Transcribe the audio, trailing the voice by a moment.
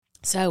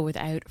So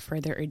without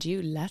further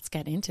ado, let's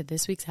get into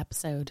this week's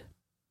episode.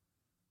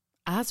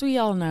 As we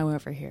all know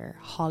over here,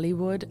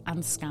 Hollywood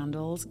and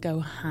scandals go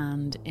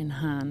hand in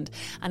hand.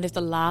 And if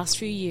the last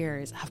few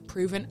years have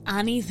proven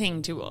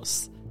anything to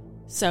us,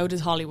 so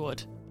does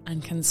Hollywood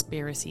and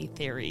conspiracy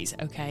theories,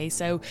 okay?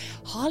 So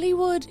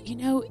Hollywood,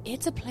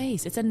 it's a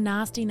place. It's a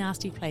nasty,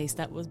 nasty place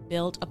that was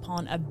built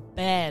upon a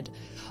bed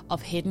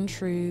of hidden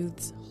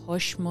truths,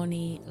 hush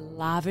money,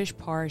 lavish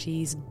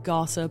parties,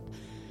 gossip.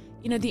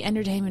 The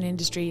entertainment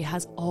industry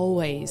has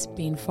always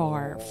been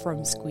far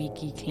from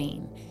squeaky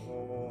clean.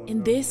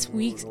 In this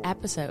week's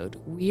episode,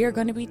 we are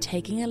going to be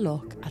taking a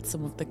look at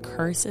some of the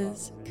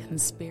curses,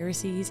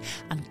 conspiracies,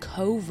 and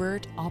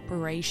covert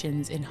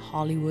operations in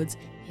Hollywood's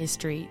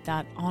history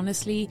that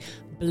honestly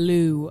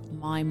blew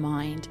my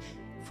mind.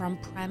 From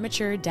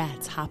premature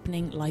deaths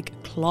happening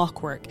like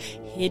clockwork,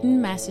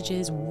 hidden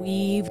messages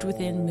weaved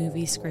within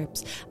movie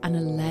scripts, and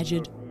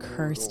alleged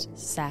cursed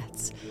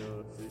sets.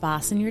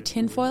 Fasten your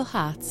tinfoil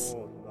hats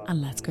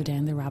and let's go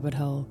down the rabbit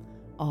hole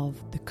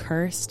of the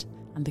cursed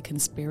and the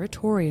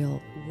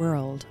conspiratorial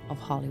world of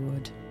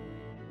Hollywood.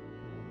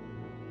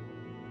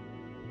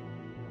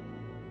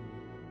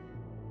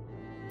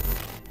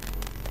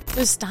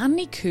 So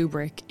Stanley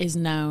Kubrick is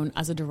known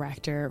as a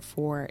director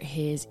for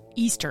his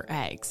Easter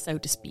eggs, so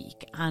to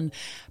speak, and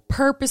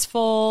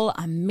purposeful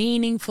and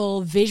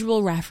meaningful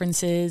visual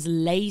references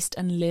laced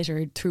and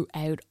littered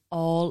throughout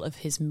all of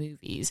his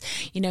movies.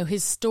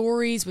 His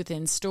stories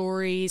within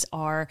stories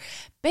are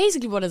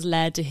basically what has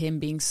led to him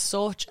being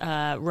such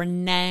a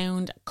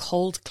renowned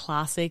cult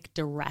classic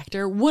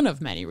director. One of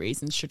many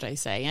reasons, should I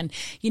say. And,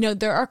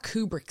 there are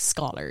Kubrick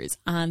scholars,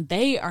 and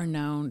they are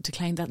known to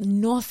claim that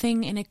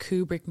nothing in a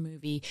Kubrick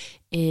movie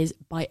is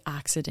by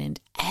accident.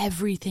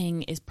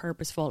 Everything is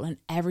purposeful and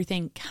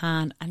everything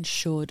can and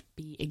should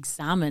be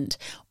examined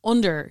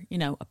under,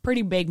 a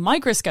pretty big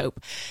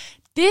microscope.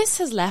 This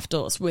has left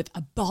us with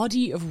a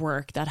body of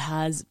work that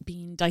has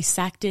been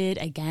dissected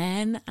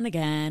again and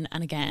again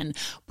and again.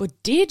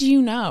 But did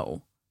you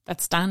know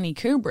that Stanley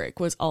Kubrick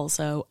was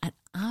also an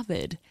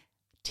avid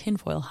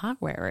tinfoil hat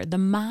wearer? The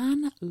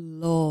man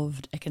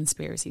loved a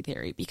conspiracy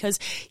theory because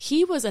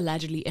he was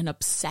allegedly an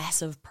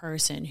obsessive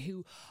person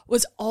who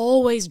was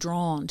always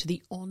drawn to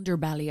the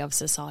underbelly of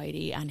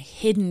society and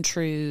hidden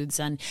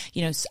truths and,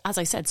 as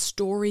I said,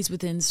 stories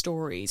within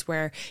stories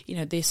where,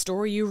 the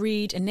story you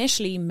read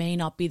initially may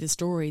not be the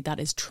story that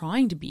is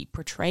trying to be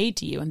portrayed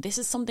to you. And this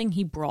is something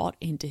he brought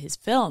into his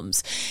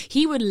films.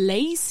 He would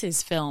lace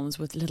his films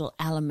with little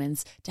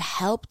elements to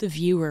help the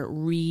viewer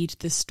read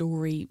the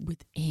story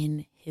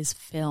within his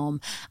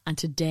film. And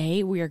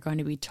today we are going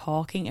to be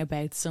talking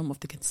about some of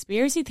the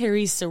conspiracy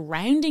theories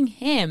surrounding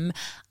him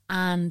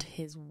and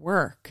his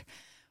work.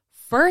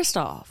 First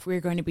off, we're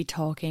going to be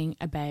talking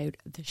about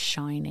The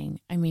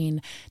Shining.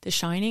 The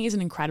Shining is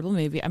an incredible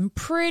movie. I'm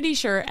pretty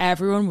sure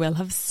everyone will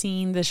have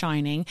seen The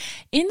Shining.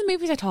 In the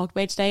movies I talked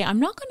about today, I'm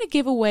not going to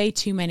give away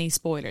too many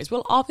spoilers.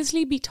 We'll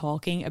obviously be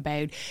talking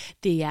about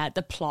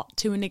the plot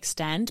to an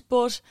extent,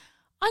 but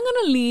I'm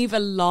going to leave a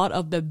lot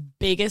of the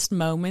biggest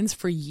moments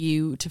for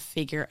you to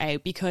figure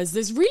out because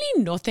there's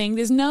really nothing,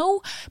 there's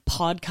no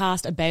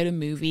podcast about a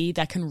movie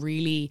that can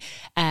really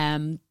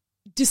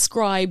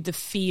describe the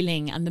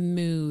feeling and the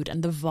mood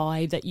and the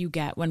vibe that you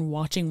get when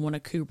watching one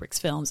of Kubrick's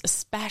films,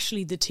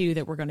 especially the two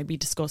that we're going to be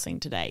discussing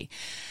today.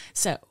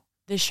 So,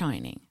 The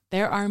Shining.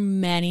 There are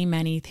many,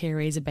 many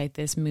theories about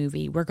this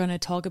movie. We're going to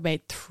talk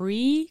about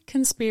 3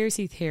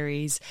 conspiracy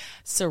theories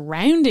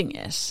surrounding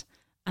it.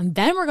 And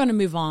then we're going to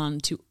move on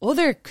to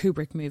other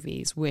Kubrick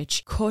movies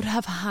which could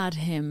have had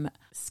him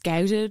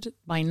scouted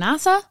by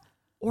NASA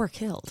or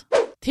killed.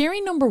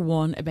 Theory number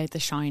 1 about The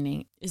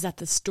Shining is that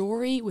the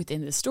story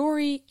within the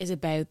story is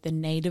about the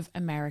Native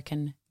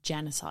American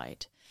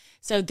genocide.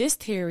 So this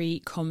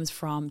theory comes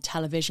from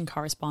television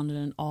correspondent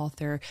and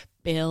author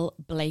Bill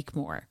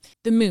Blakemore.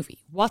 The movie,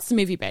 what's the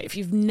movie about? If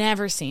you've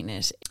never seen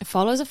it, it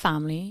follows a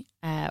family,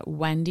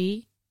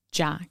 Wendy,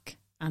 Jack,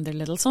 and their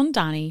little son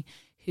Danny,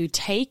 who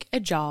take a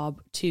job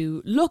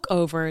to look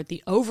over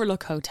the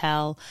Overlook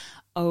Hotel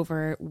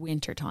over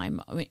wintertime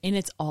in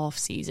its off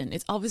season.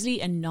 It's obviously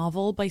a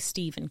novel by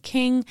Stephen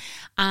King,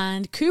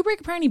 and Kubrick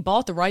apparently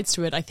bought the rights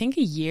to it, I think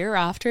a year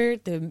after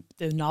the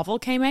novel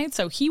came out.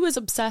 So he was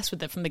obsessed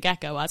with it from the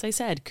get-go. As I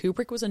said,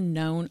 Kubrick was a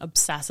known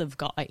obsessive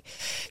guy.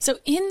 So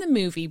in the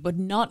movie, but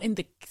not in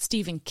the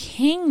Stephen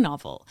King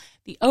novel,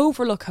 the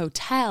Overlook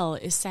Hotel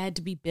is said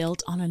to be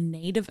built on a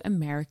Native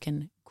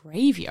American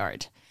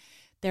graveyard.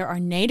 There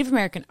are Native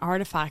American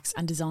artifacts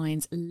and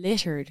designs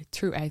littered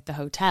throughout the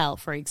hotel.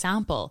 For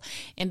example,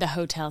 in the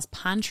hotel's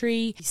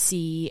pantry, you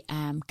see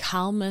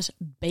Calumet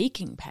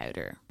baking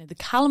powder. Now, the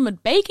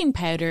Calumet baking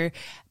powder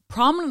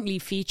prominently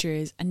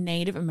features a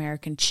Native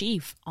American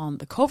chief on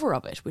the cover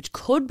of it, which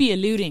could be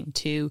alluding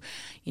to,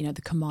 the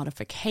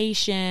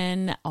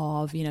commodification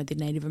of, the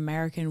Native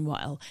American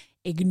while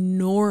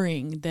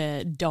ignoring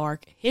the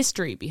dark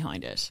history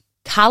behind it.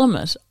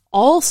 Calumet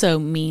also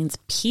means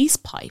peace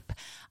pipe,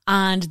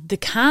 and the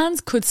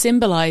cans could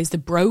symbolise the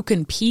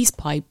broken peace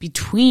pipe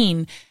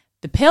between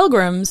the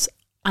Pilgrims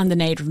and the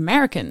Native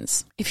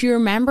Americans. If you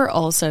remember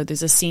also,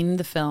 there's a scene in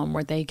the film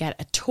where they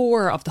get a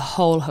tour of the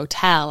whole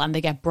hotel and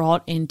they get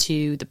brought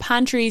into the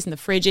pantries and the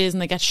fridges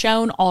and they get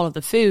shown all of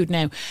the food.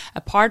 Now,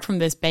 apart from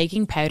this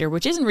baking powder,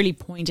 which isn't really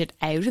pointed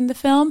out in the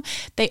film,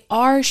 they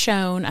are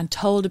shown and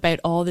told about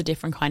all the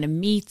different kind of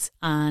meats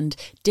and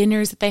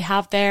dinners that they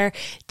have there.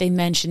 They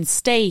mention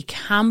steak,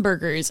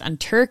 hamburgers and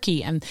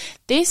turkey, and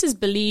this is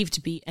believed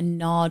to be a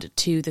nod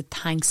to the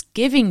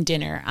Thanksgiving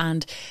dinner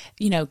and,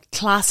 you know,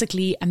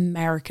 classically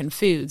American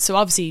food. So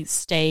obviously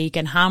steak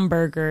and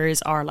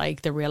hamburgers are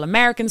like the real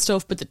American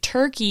stuff, but the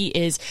turkey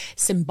is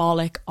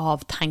symbolic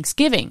of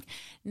Thanksgiving.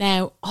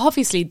 Now,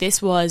 obviously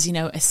this was, you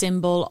know, a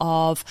symbol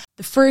of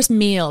the first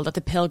meal that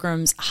the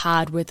Pilgrims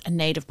had with a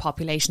native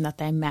population that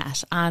they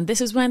met. And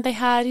this is when they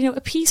had, you know,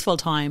 a peaceful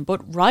time.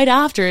 But right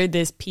after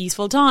this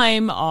peaceful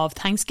time of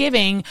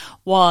Thanksgiving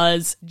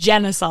was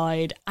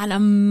genocide and a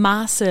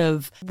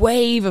massive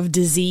wave of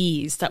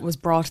disease that was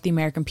brought to the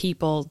American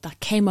people that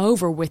came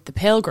over with the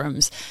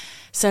Pilgrims.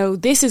 So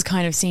this is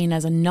kind of seen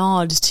as a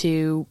nod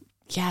to,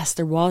 yes,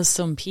 there was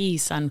some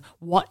peace and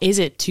what is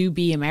it to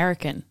be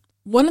American?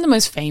 One of the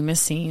most famous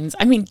scenes,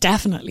 I mean,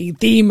 definitely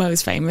the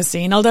most famous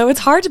scene, although it's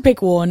hard to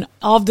pick one,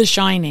 of The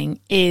Shining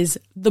is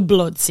the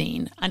blood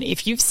scene. And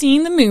if you've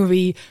seen the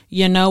movie,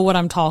 you know what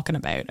I'm talking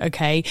about,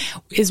 okay?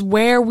 Is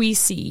where we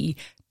see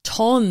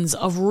tons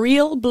of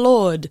real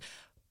blood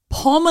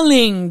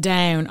pummeling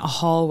down a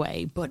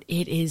hallway, but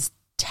it is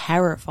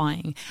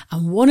terrifying.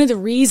 And one of the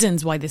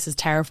reasons why this is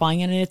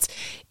terrifying, and it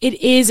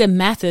is a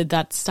method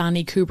that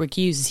Stanley Kubrick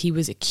uses, he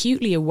was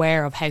acutely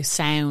aware of how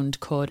sound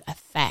could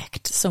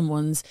affect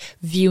someone's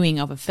viewing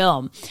of a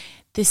film.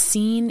 The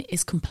scene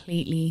is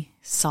completely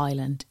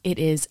silent. It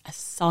is a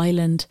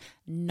silent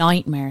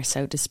nightmare,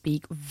 so to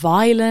speak,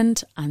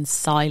 violent and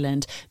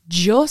silent,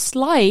 just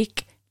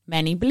like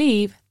many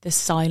believe the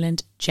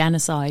silent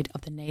genocide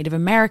of the Native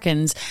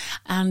Americans.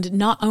 And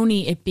not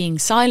only it being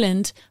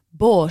silent,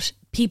 but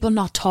people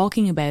not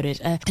talking about it,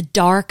 a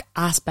dark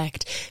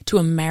aspect to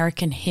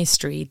American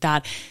history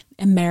that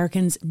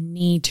Americans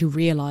need to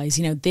realise.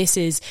 You know, this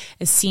is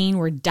a scene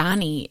where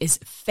Danny is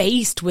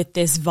faced with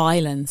this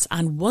violence,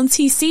 and once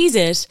he sees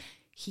it,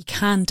 he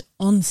can't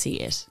unsee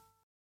it.